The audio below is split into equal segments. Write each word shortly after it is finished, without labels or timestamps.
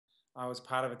I was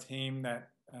part of a team that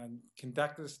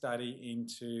conducted a study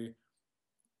into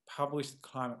published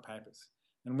climate papers.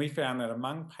 And we found that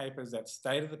among papers that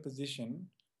stated the position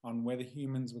on whether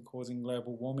humans were causing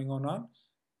global warming or not,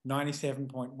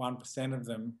 97.1% of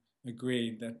them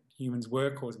agreed that humans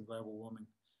were causing global warming.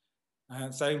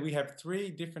 So we have three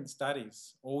different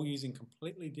studies, all using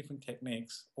completely different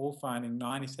techniques, all finding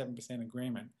 97%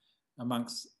 agreement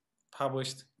amongst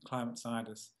published climate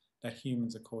scientists that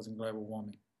humans are causing global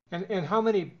warming. And how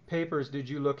many papers did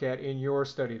you look at in your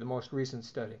study, the most recent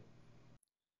study?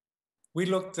 We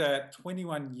looked at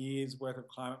 21 years worth of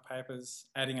climate papers,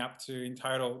 adding up to in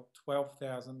total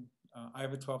 12,000,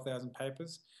 over 12,000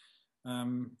 papers.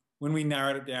 When we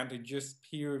narrowed it down to just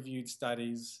peer-reviewed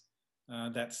studies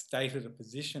that stated a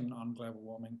position on global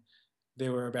warming,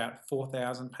 there were about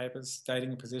 4,000 papers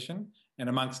stating a position, and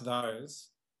amongst those,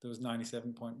 there was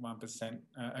 97.1%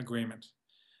 agreement.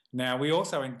 Now, we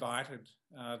also invited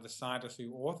the scientists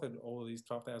who authored all of these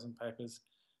 12,000 papers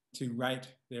to rate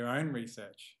their own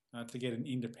research to get an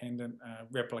independent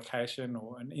replication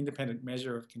or an independent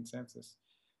measure of consensus.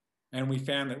 And we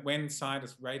found that when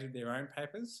scientists rated their own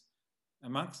papers,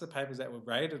 amongst the papers that were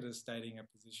rated as stating a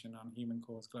position on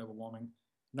human-caused global warming,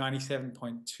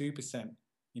 97.2%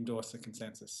 endorsed the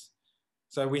consensus.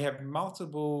 So we have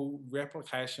multiple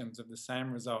replications of the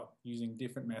same result using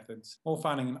different methods, all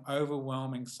finding an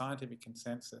overwhelming scientific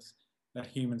consensus that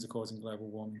humans are causing global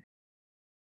warming.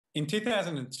 In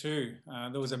 2002,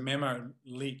 there was a memo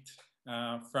leaked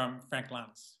from Frank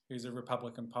Luntz, who's a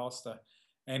Republican pollster,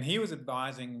 and he was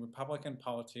advising Republican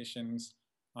politicians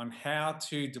on how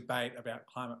to debate about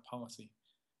climate policy.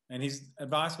 And his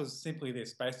advice was simply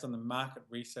this, based on the market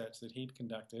research that he'd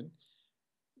conducted,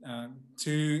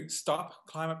 to stop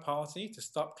climate policy, to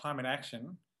stop climate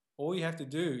action, all you have to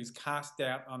do is cast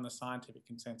doubt on the scientific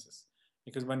consensus.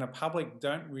 Because when the public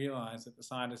don't realise that the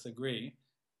scientists agree,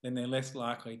 then they're less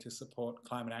likely to support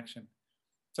climate action.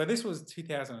 So this was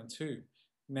 2002.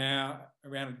 Now,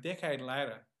 around a decade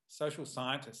later, social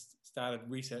scientists started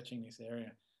researching this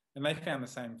area, and they found the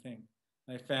same thing.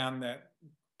 They found that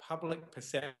public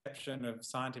perception of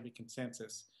scientific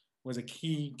consensus was a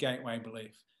key gateway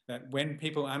belief, that when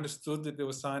people understood that there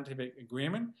was scientific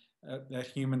agreement that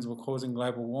humans were causing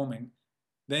global warming,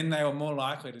 then they were more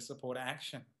likely to support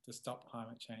action to stop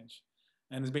climate change.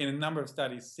 And there's been a number of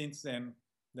studies since then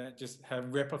that just have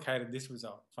replicated this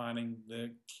result, finding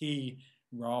the key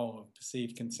role of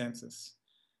perceived consensus.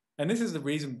 And this is the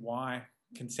reason why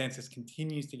consensus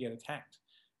continues to get attacked,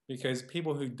 because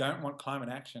people who don't want climate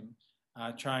action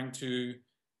are trying to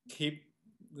keep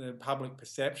the public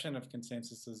perception of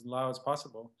consensus as low as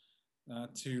possible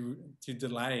to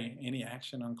delay any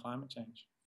action on climate change.